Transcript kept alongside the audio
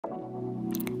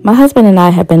My husband and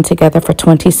I have been together for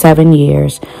 27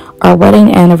 years. Our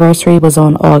wedding anniversary was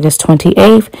on August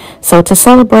 28th, so to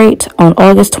celebrate on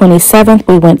August 27th,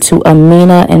 we went to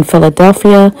Amina in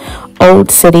Philadelphia, Old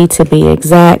City to be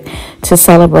exact, to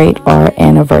celebrate our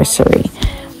anniversary.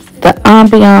 The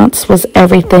ambiance was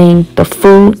everything. The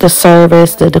food, the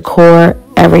service, the decor,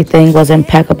 everything was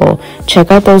impeccable.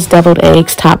 Check out those deviled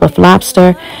eggs topped with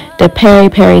lobster, the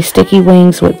peri-peri sticky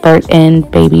wings with burnt-in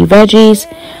baby veggies.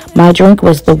 My drink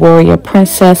was the Warrior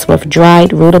Princess with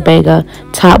dried rutabaga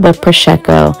topped with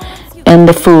prosecco. And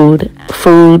the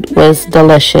food was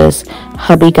delicious.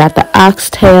 Hubby got the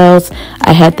oxtails.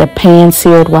 I had the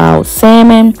pan-seared wild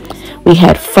salmon. We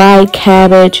had fried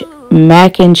cabbage,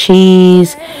 mac and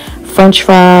cheese, french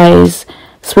fries,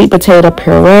 sweet potato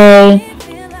puree.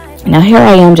 Now here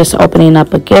I am just opening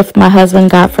up a gift my husband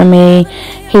got for me.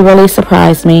 He really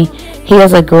surprised me. He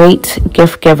is a great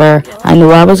gift giver. I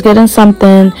knew I was getting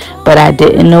something, but I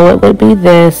didn't know it would be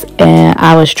this, and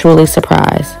I was truly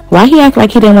surprised. Why he act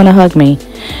like he didn't want to hug me?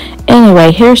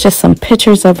 Anyway, here's just some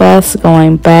pictures of us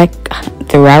going back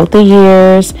throughout the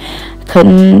years.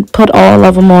 Couldn't put all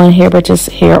of them on here, but just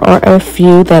here are a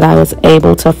few that I was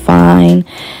able to find.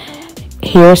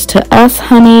 Here's to us,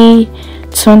 honey.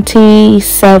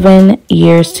 27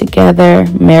 years together,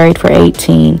 married for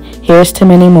 18. Here's to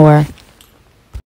many more.